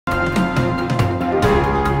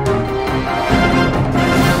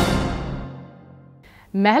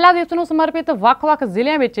महिला दिवस ਨੂੰ ਸਮਰਪਿਤ ਵੱਖ-ਵੱਖ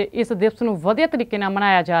ਜ਼ਿਲ੍ਹਿਆਂ ਵਿੱਚ ਇਸ ਦਿਵਸ ਨੂੰ ਵਧੀਆ ਤਰੀਕੇ ਨਾਲ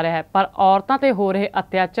ਮਨਾਇਆ ਜਾ ਰਿਹਾ ਹੈ पर ਔਰਤਾਂ ਤੇ ਹੋ ਰਹੇ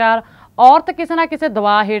ਅਤਿਆਚਾਰ ਔਰਤ ਕਿਸੇ ਨਾ ਕਿਸੇ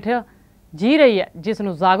ਦਬਾਅ ਹੇਠ जी रही है जिस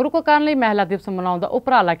ਨੂੰ जागरूक ਕਰਨ ਲਈ महिला दिवस ਮਨਾਉਣ ਦਾ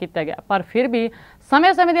ਉਪਰਾਲਾ ਕੀਤਾ ਗਿਆ पर फिर भी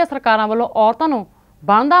ਸਮੇਂ-ਸਮੇਂ ਦੀਆਂ ਸਰਕਾਰਾਂ ਵੱਲੋਂ ਔਰਤਾਂ ਨੂੰ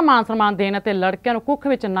ਬਣਦਾ ਮਾਨ ਸਨਮਾਨ ਦੇਣ ਅਤੇ ਲੜਕੀਆਂ ਨੂੰ ਕੁੱਖ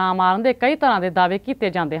ਵਿੱਚ ਨਾ ਮਾਰਨ ਦੇ ਕਈ ਤਰ੍ਹਾਂ ਦੇ ਦਾਅਵੇ ਕੀਤੇ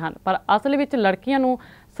ਜਾਂਦੇ ਹਨ पर ਅਸਲ ਵਿੱਚ ਲੜਕੀਆਂ ਨੂੰ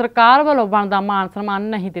ਸਰਕਾਰ ਵੱਲੋਂ ਬਣਦਾ ਮਾਨ ਸਨਮਾਨ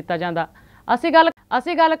ਨਹੀਂ ਦਿੱਤਾ ਜਾਂਦਾ।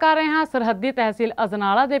 ਅਸੀਂ ਗੱਲ ਕਰ ਰਹੇ ਹਾਂ ਸਰਹੱਦੀ ਤਹਿਸੀਲ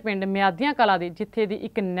ਅਜਨਾਲਾ ਦੇ ਪਿੰਡ ਮਿਆਦੀਆਂ ਕਲਾ ਦੀ जिथे ਦੀ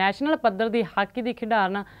ਇੱਕ ਨੈਸ਼ਨਲ ਪੱਧਰ ਦੀ ਹਾਕੀ ਦੀ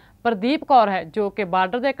ਖਿਡਾਰਨ प्रदीप कौर है जो कि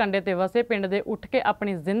बार्डर के कंढे ते वसे पिंड दे उठ के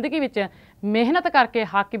अपनी जिंदगी विच मेहनत करके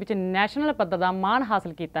हाकी विच नैशनल पद्धर दा मान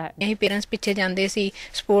हासिल कीता है। यही पेरेंट्स पिछे जांदे सी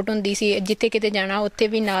सपोर्ट हुंदी सी जिथे किते जाना उत्थे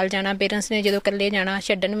भी नाल जाना पेरेंट्स ने जदों कल्ले जाना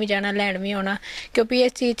छड्डन भी जाना लैण भी आउणा क्योंकि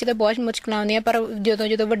इस चीज़ च बहुत मुश्किल आउंदियां पर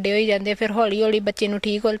जदों जदों वड्डे होई जांदे फिर हौली हौली बच्चे नूं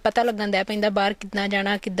ठीक हो पता लगन दा पैंदा बाहर किद्दां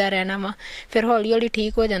जाना किद्दां रहना वा फिर हौली हौली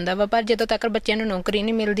ठीक हो जांदा वा पर जदों तक बच्चों नूं नौकरी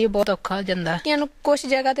नहीं मिलदी बहुत औखा हो जांदा। लड़कियां नूं कुछ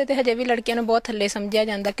जगह ते हजे भी लड़कियां नूं बहुत थल्ले समझिया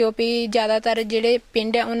जांदा क्योंकि ज़्यादातर ਜਿਹੜੇ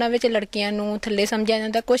ਪਿੰਡ ਆ ਉਹਨਾਂ ਵਿੱਚ ਲੜਕੀਆਂ ਨੂੰ ਥੱਲੇ ਸਮਝਿਆ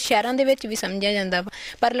ਜਾਂਦਾ ਕੁਝ ਸ਼ਹਿਰਾਂ ਦੇ ਵਿੱਚ ਵੀ ਸਮਝਿਆ ਜਾਂਦਾ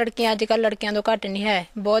ਪਰ ਲੜਕੀਆਂ ਅੱਜ ਕੱਲ੍ਹ ਲੜਕਿਆਂ ਤੋਂ ਘੱਟ ਨਹੀਂ ਹੈ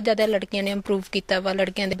ਬਹੁਤ ਜ਼ਿਆਦਾ ਲੜਕੀਆਂ ਨੇ ਇੰਪਰੂਵ ਕੀਤਾ ਵਾ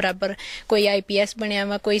ਲੜਕਿਆਂ ਦੇ ਬਰਾਬਰ ਕੋਈ IPS ਬਣਿਆ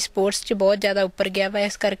ਵਾ ਕੋਈ ਸਪੋਰਟਸ 'ਚ ਬਹੁਤ ਜ਼ਿਆਦਾ ਉੱਪਰ ਗਿਆ ਵਾ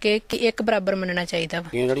ਇਸ ਕਰਕੇ ਕਿ ਇੱਕ ਬਰਾਬਰ ਮੰਨਣਾ ਚਾਹੀਦਾ ਵਾ।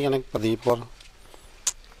 ਜਿਹੜੀਆਂ ਨੇ ਪ੍ਰਦੀਪ ਕੌਰ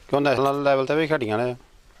ਕਿਉਂ ਨੈਸ਼ਨਲ ਲੈਵਲ ਤੇ ਵੀ ਖੇਡੀਆਂ ਨੇ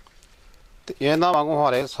ਤੇ ਇਹਨਾਂ ਵਾਂਗੂ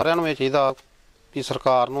ਹਾਰੇ ਸਾਰਿਆਂ ਨੂੰ ਇਹ ਚਾਹੀਦਾ ਕਿ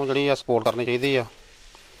ਸਰਕਾਰ ਨੂੰ ਜਿਹੜੀ ਆ ਸਪੋਰਟ ਕਰਨੀ ਚਾਹੀਦੀ ਆ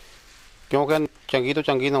ਕਿਉਂਕਿ ਚੰਗੀ ਤੋਂ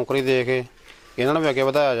ਚੰਗੀ ਨੌਕਰੀ ਦੇ ਕੇ ਇਹਨਾਂ ਨੂੰ ਵੀ ਅੱਗੇ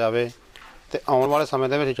ਵਧਾਇਆ ਜਾਵੇ ਤੇ ਆਉਣ ਵਾਲੇ ਸਮੇਂ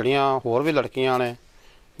ਦੇ ਵਿੱਚ ਜਿਹੜੀਆਂ ਹੋਰ ਵੀ ਲੜਕੀਆਂ ਨੇ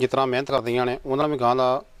ਜਿਸ ਤਰ੍ਹਾਂ ਮਿਹਨਤ ਕਰਦੀਆਂ ਨੇ ਉਹਨਾਂ ਨੂੰ ਵੀ ਗਾਂ ਦਾ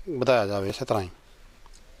ਵਧਾਇਆ ਜਾਵੇ ਇਸੇ ਤਰ੍ਹਾਂ ਹੀ।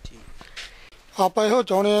 ਆਪਾਂ ਇਹੋ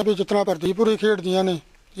ਚਾਹੁੰਦੇ ਹਾਂ ਵੀ ਜਿਸ ਤਰ੍ਹਾਂ ਪ੍ਰਦੀਪੁਰੀ ਖੇਡਦੀਆਂ ਨੇ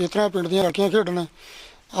ਜਿਸ ਤਰ੍ਹਾਂ ਪਿੰਡ ਦੀਆਂ ਲੜਕੀਆਂ ਖੇਡਣ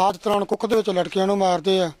ਆਹ ਜਿਸ ਤਰ੍ਹਾਂ ਹੁਣ ਕੁੱਖ ਦੇ ਵਿੱਚ ਲੜਕੀਆਂ ਨੂੰ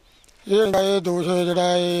ਮਾਰਦੇ ਆ ਇਹ ਦੋਸ਼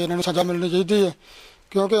ਜਿਹੜਾ ਇਹਨਾਂ ਨੂੰ ਸਜ਼ਾ ਮਿਲਣੀ ਚਾਹੀਦੀ ਹੈ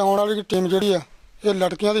ਕਿਉਂਕਿ ਆਉਣ ਵਾਲੀ ਟੀਮ ਜਿਹੜੀ ਆ ਇਹ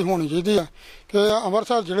ਲੜਕੀਆਂ ਦੀ ਹੋਣੀ ਚਾਹੀਦੀ ਆ ਕਿ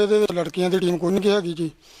ਅੰਮ੍ਰਿਤਸਰ ਜ਼ਿਲ੍ਹੇ ਦੇ ਵਿੱਚ ਲੜਕੀਆਂ ਦੀ ਟੀਮ ਕੋਈ ਨਹੀਂ ਹੈਗੀ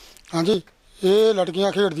ਜੀ। ਹਾਂਜੀ ਇਹ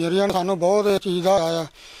ਲੜਕੀਆਂ ਖੇਡਦੀਆਂ ਰਹੀਆਂ ਸਾਨੂੰ ਬਹੁਤ ਇਸ ਚੀਜ਼ ਦਾ ਆਇਆ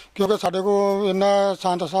ਕਿਉਂਕਿ ਸਾਡੇ ਕੋਲ ਇੰਨਾ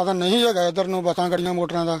ਸੰਦ ਸਾਧਨ ਨਹੀਂ ਹੈਗਾ ਇੱਧਰ ਨੂੰ ਬੱਸਾਂ ਗੱਡੀਆਂ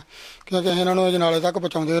ਮੋਟਰਾਂ ਦਾ ਕਿਉਂਕਿ ਅਸੀਂ ਇਹਨਾਂ ਨੂੰ ਅਜਨਾਲੇ ਤੱਕ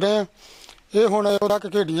ਪਹੁੰਚਾਉਂਦੇ ਰਹੇ ਹਾਂ। ਇਹ ਹੁਣ ਇੱਥੋਂ ਤੱਕ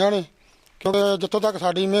ਖੇਡੀਆਂ ਨੇ ਕਿਉਂਕਿ ਜਿੱਥੋਂ ਤੱਕ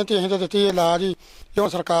ਸਾਡੀ ਮਿਹਨਤ ਅਸੀਂ ਤਾਂ ਦਿੱਤੀ ਇਲਾਜ ਹੀ ਇਹ ਹੁਣ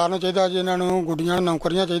ਸਰਕਾਰ ਨੂੰ ਚਾਹੀਦਾ ਜੀ ਇਹਨਾਂ ਨੂੰ ਗੁੱਡੀਆਂ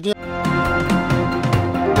ਨੌਕਰੀਆਂ ਚਾਹੀਦੀਆਂ।